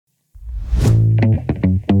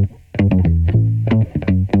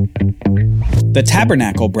The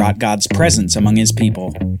tabernacle brought God's presence among his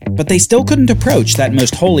people, but they still couldn't approach that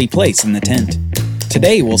most holy place in the tent.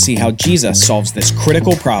 Today we'll see how Jesus solves this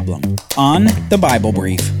critical problem on The Bible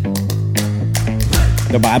Brief.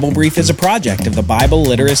 The Bible Brief is a project of the Bible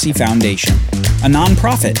Literacy Foundation, a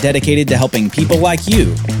nonprofit dedicated to helping people like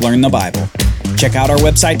you learn the Bible. Check out our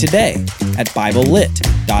website today at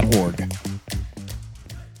BibleLit.org.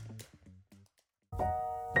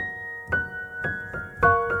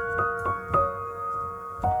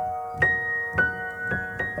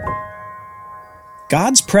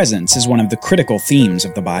 God's presence is one of the critical themes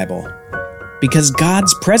of the Bible, because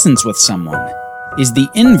God's presence with someone is the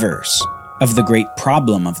inverse of the great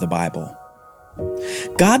problem of the Bible.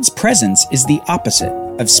 God's presence is the opposite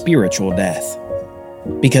of spiritual death,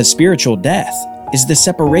 because spiritual death is the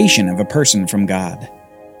separation of a person from God.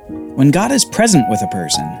 When God is present with a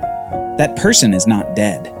person, that person is not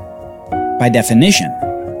dead. By definition,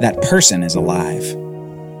 that person is alive.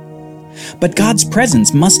 But God's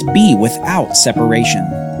presence must be without separation.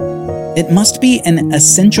 It must be an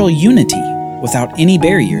essential unity without any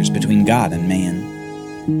barriers between God and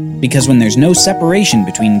man. Because when there's no separation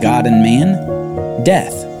between God and man,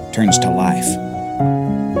 death turns to life.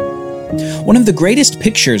 One of the greatest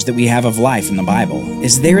pictures that we have of life in the Bible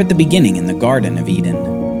is there at the beginning in the Garden of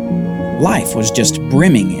Eden. Life was just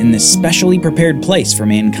brimming in this specially prepared place for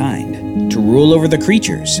mankind to rule over the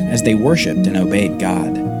creatures as they worshipped and obeyed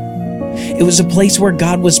God. It was a place where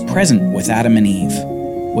God was present with Adam and Eve,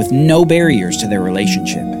 with no barriers to their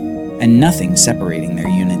relationship and nothing separating their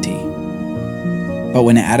unity. But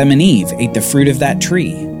when Adam and Eve ate the fruit of that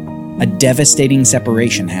tree, a devastating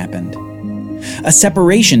separation happened. A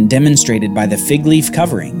separation demonstrated by the fig leaf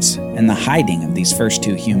coverings and the hiding of these first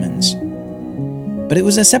two humans. But it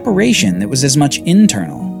was a separation that was as much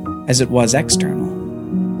internal as it was external.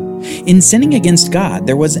 In sinning against God,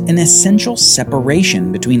 there was an essential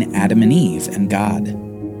separation between Adam and Eve and God.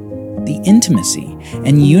 The intimacy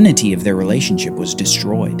and unity of their relationship was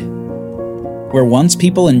destroyed. Where once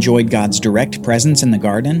people enjoyed God's direct presence in the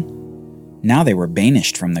garden, now they were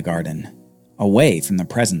banished from the garden, away from the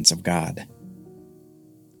presence of God.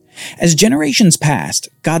 As generations passed,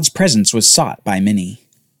 God's presence was sought by many,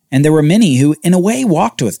 and there were many who, in a way,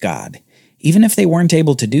 walked with God, even if they weren't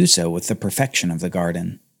able to do so with the perfection of the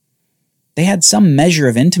garden. They had some measure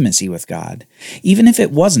of intimacy with God, even if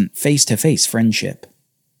it wasn't face-to-face friendship.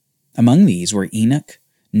 Among these were Enoch,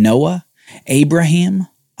 Noah, Abraham,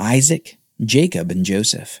 Isaac, Jacob, and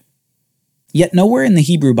Joseph. Yet nowhere in the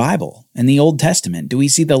Hebrew Bible, in the Old Testament, do we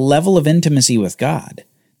see the level of intimacy with God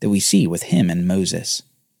that we see with him and Moses.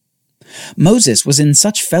 Moses was in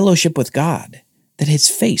such fellowship with God that his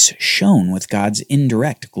face shone with God's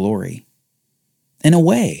indirect glory. In a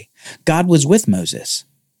way, God was with Moses,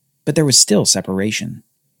 but there was still separation.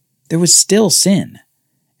 There was still sin.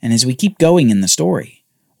 And as we keep going in the story,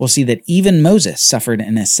 we'll see that even Moses suffered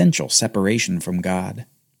an essential separation from God.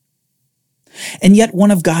 And yet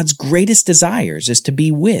one of God's greatest desires is to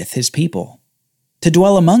be with his people, to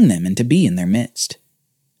dwell among them and to be in their midst.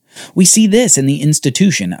 We see this in the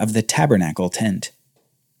institution of the tabernacle tent.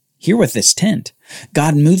 Here with this tent,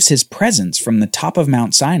 God moves his presence from the top of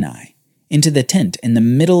Mount Sinai into the tent in the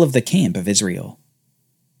middle of the camp of Israel.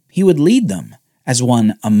 He would lead them as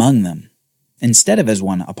one among them, instead of as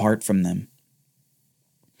one apart from them.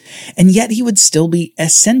 And yet he would still be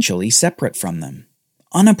essentially separate from them,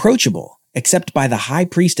 unapproachable except by the high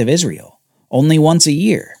priest of Israel, only once a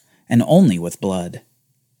year, and only with blood.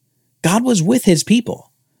 God was with his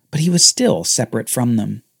people, but he was still separate from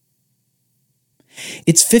them.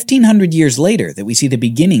 It's 1,500 years later that we see the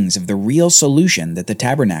beginnings of the real solution that the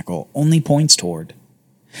tabernacle only points toward.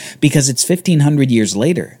 Because it's 1,500 years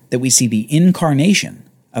later that we see the incarnation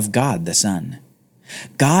of God the Son.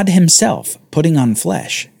 God himself putting on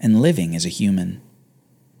flesh and living as a human.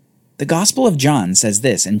 The Gospel of John says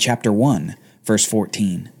this in chapter 1, verse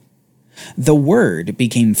 14. The Word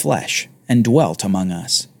became flesh and dwelt among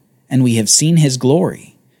us, and we have seen his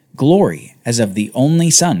glory, glory as of the only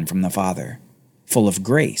Son from the Father, full of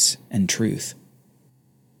grace and truth.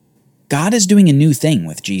 God is doing a new thing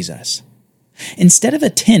with Jesus. Instead of a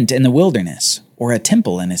tent in the wilderness or a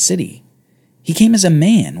temple in a city, he came as a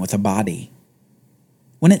man with a body.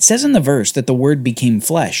 When it says in the verse that the Word became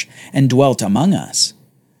flesh and dwelt among us,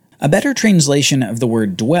 a better translation of the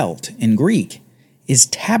word dwelt in Greek is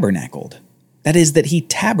tabernacled. That is, that he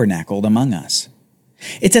tabernacled among us.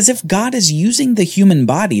 It's as if God is using the human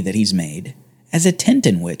body that he's made as a tent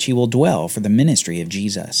in which he will dwell for the ministry of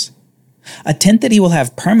Jesus. A tent that he will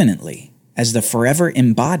have permanently as the forever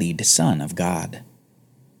embodied Son of God.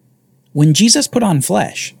 When Jesus put on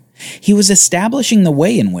flesh, He was establishing the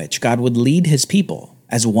way in which God would lead his people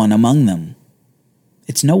as one among them.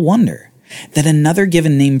 It's no wonder that another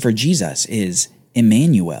given name for Jesus is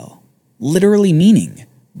Emmanuel, literally meaning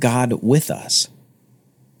God with us.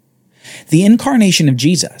 The incarnation of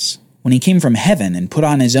Jesus, when he came from heaven and put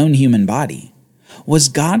on his own human body, was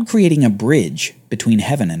God creating a bridge between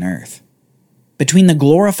heaven and earth, between the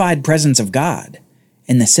glorified presence of God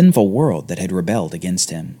and the sinful world that had rebelled against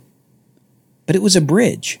him. But it was a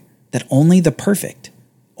bridge that only the perfect,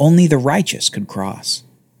 only the righteous could cross.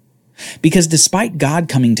 Because despite God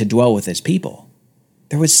coming to dwell with his people,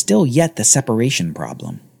 there was still yet the separation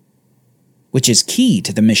problem, which is key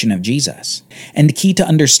to the mission of Jesus and key to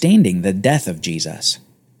understanding the death of Jesus.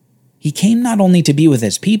 He came not only to be with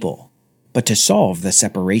his people, but to solve the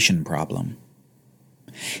separation problem.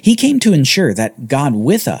 He came to ensure that God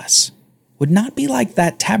with us would not be like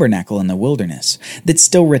that tabernacle in the wilderness that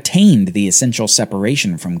still retained the essential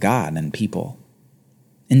separation from God and people.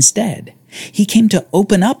 Instead, he came to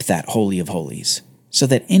open up that Holy of Holies so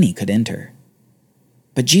that any could enter.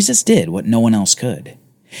 But Jesus did what no one else could.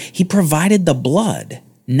 He provided the blood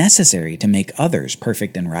necessary to make others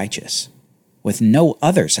perfect and righteous, with no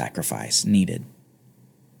other sacrifice needed.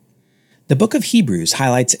 The book of Hebrews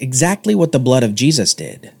highlights exactly what the blood of Jesus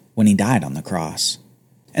did when he died on the cross.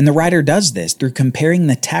 And the writer does this through comparing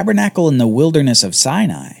the tabernacle in the wilderness of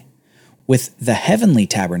Sinai with the heavenly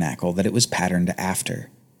tabernacle that it was patterned after.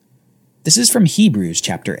 This is from Hebrews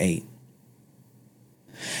chapter 8.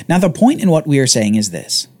 Now the point in what we are saying is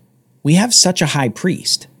this. We have such a high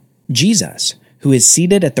priest, Jesus, who is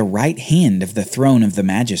seated at the right hand of the throne of the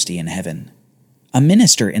majesty in heaven, a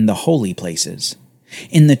minister in the holy places,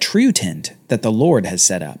 in the true tent that the Lord has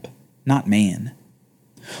set up, not man.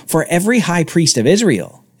 For every high priest of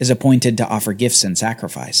Israel is appointed to offer gifts and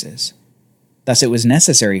sacrifices. Thus it was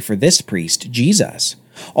necessary for this priest, Jesus,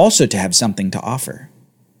 also to have something to offer.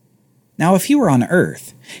 Now if he were on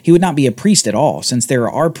earth, he would not be a priest at all, since there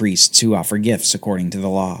are priests who offer gifts according to the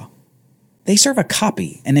law. They serve a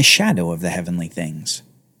copy and a shadow of the heavenly things.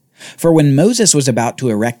 For when Moses was about to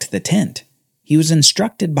erect the tent, he was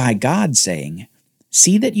instructed by God, saying,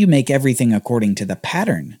 "See that you make everything according to the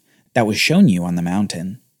pattern that was shown you on the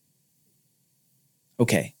mountain."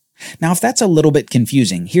 Okay, now if that's a little bit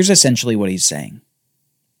confusing, here's essentially what he's saying.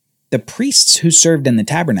 The priests who served in the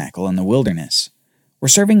tabernacle in the wilderness were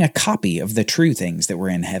serving a copy of the true things that were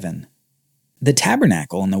in heaven. The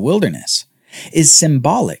tabernacle in the wilderness is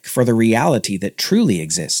symbolic for the reality that truly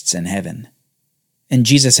exists in heaven. And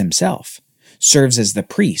Jesus himself serves as the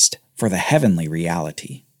priest for the heavenly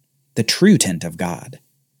reality, the true tent of God.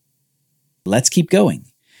 Let's keep going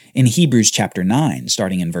in Hebrews chapter 9,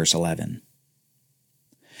 starting in verse 11.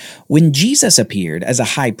 When Jesus appeared as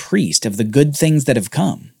a high priest of the good things that have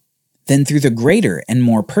come, then through the greater and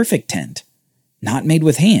more perfect tent, not made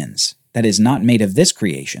with hands, that is, not made of this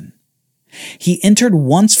creation, he entered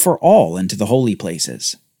once for all into the holy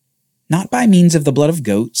places, not by means of the blood of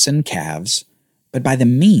goats and calves, but by the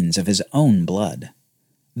means of his own blood,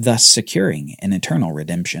 thus securing an eternal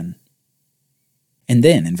redemption. And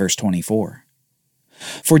then in verse 24,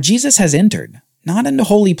 for Jesus has entered, not into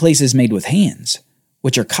holy places made with hands,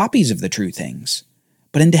 which are copies of the true things,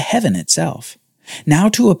 but into heaven itself, now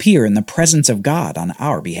to appear in the presence of God on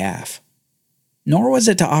our behalf. Nor was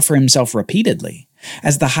it to offer himself repeatedly,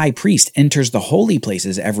 as the high priest enters the holy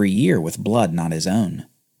places every year with blood not his own.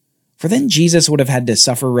 For then Jesus would have had to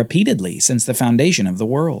suffer repeatedly since the foundation of the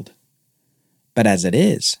world. But as it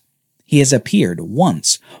is, he has appeared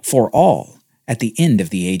once for all at the end of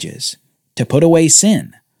the ages, to put away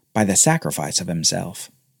sin by the sacrifice of himself.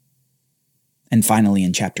 And finally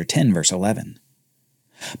in chapter 10, verse 11,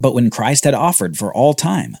 but when Christ had offered for all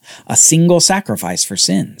time a single sacrifice for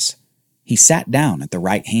sins, he sat down at the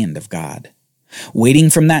right hand of God, waiting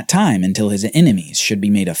from that time until his enemies should be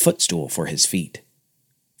made a footstool for his feet.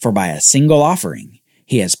 For by a single offering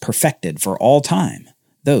he has perfected for all time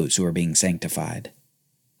those who are being sanctified.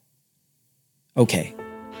 Okay,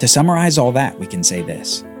 to summarize all that, we can say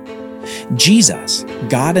this. Jesus,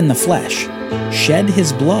 God in the flesh, shed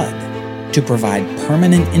his blood to provide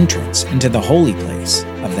permanent entrance into the holy place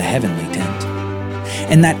of the heavenly tent.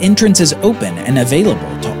 And that entrance is open and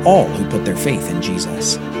available to all who put their faith in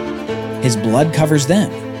Jesus. His blood covers them,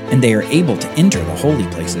 and they are able to enter the holy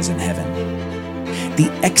places in heaven. The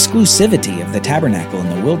exclusivity of the tabernacle in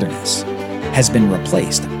the wilderness has been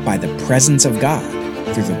replaced by the presence of God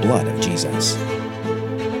through the blood of Jesus.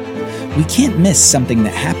 We can't miss something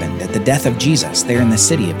that happened at the death of Jesus there in the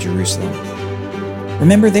city of Jerusalem.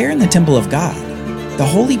 Remember, there in the temple of God, the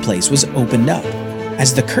holy place was opened up,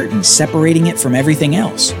 as the curtain separating it from everything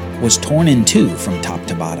else was torn in two from top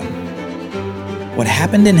to bottom. What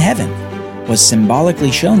happened in heaven was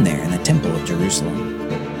symbolically shown there in the Temple of Jerusalem.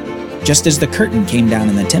 Just as the curtain came down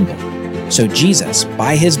in the temple, so Jesus,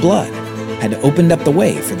 by his blood, had opened up the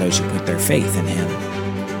way for those who put their faith in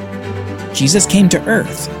him. Jesus came to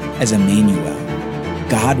earth as Emmanuel,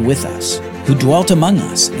 God with us, who dwelt among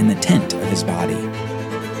us in the tent of his body.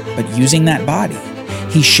 But using that body,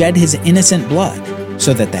 he shed his innocent blood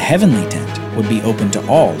so that the heavenly tent would be open to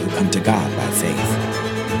all who come to God by faith.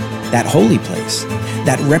 That holy place,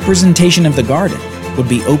 that representation of the garden, would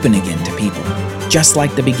be open again to people, just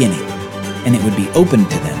like the beginning, and it would be open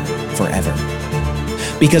to them forever.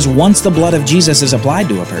 Because once the blood of Jesus is applied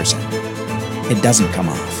to a person, it doesn't come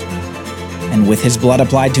off. And with his blood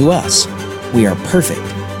applied to us, we are perfect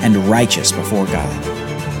and righteous before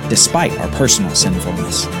God, despite our personal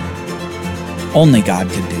sinfulness. Only God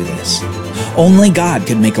could do this. Only God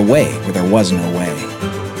could make a way where there was no way.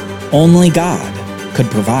 Only God could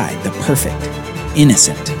provide the perfect,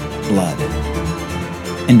 innocent blood.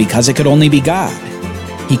 And because it could only be God,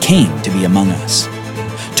 he came to be among us,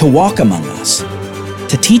 to walk among us,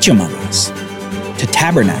 to teach among us, to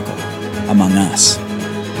tabernacle among us.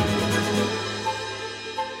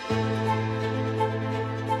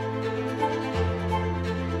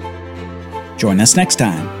 Join us next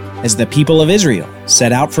time as the people of Israel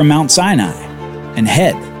set out from Mount Sinai and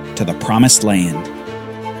head to the Promised Land.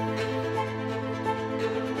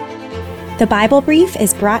 The Bible Brief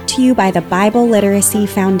is brought to you by the Bible Literacy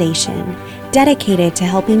Foundation, dedicated to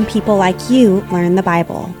helping people like you learn the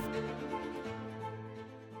Bible.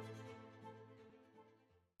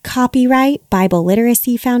 Copyright Bible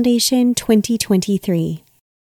Literacy Foundation 2023.